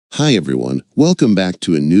Hi everyone, welcome back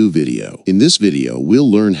to a new video. In this video,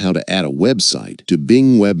 we'll learn how to add a website to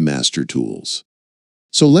Bing Webmaster Tools.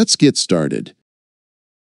 So let's get started.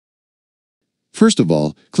 First of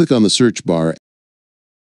all, click on the search bar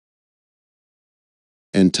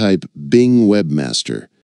and type Bing Webmaster.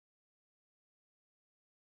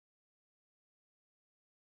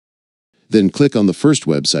 Then click on the first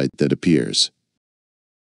website that appears.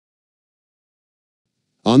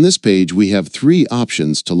 On this page, we have three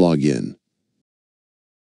options to log in.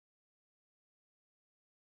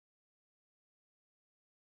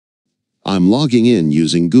 I'm logging in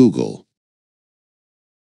using Google.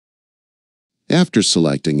 After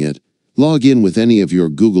selecting it, log in with any of your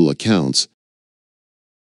Google accounts.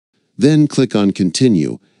 Then click on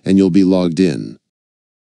Continue and you'll be logged in.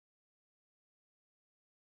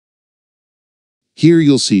 Here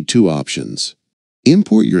you'll see two options.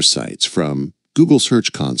 Import your sites from Google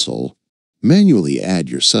Search Console, manually add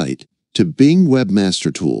your site to Bing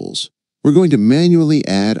Webmaster Tools. We're going to manually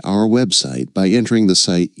add our website by entering the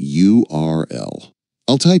site URL.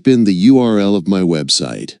 I'll type in the URL of my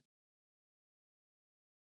website.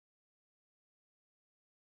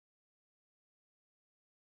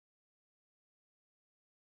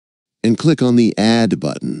 And click on the Add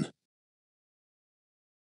button.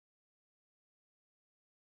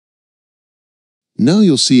 Now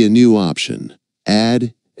you'll see a new option,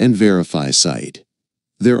 Add and Verify Site.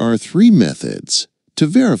 There are three methods to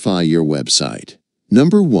verify your website.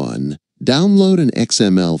 Number 1, download an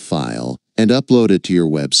XML file and upload it to your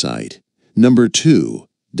website. Number 2,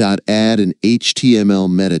 add an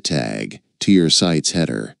HTML meta tag to your site's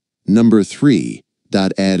header. Number 3,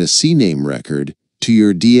 add a CNAME record to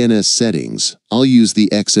your DNS settings. I'll use the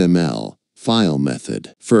XML file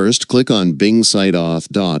method. First, click on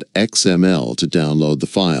bingsiteauth.xml to download the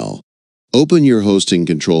file. Open your hosting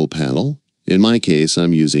control panel. In my case,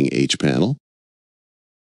 I'm using hPanel.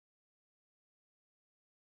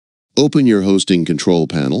 Open your hosting control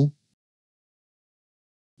panel.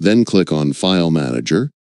 Then click on File Manager.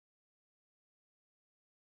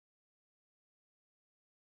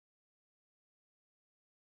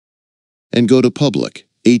 And go to Public,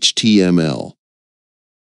 HTML.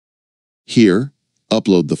 Here,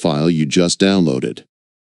 upload the file you just downloaded.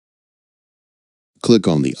 Click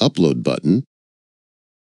on the Upload button.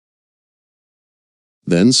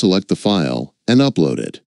 Then select the file and upload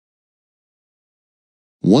it.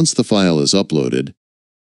 Once the file is uploaded,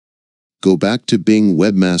 go back to Bing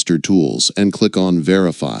Webmaster Tools and click on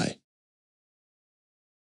Verify.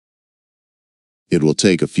 It will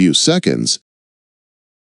take a few seconds,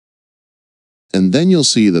 and then you'll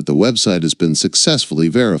see that the website has been successfully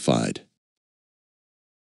verified.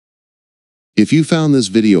 If you found this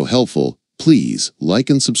video helpful, please like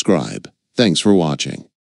and subscribe. Thanks for watching.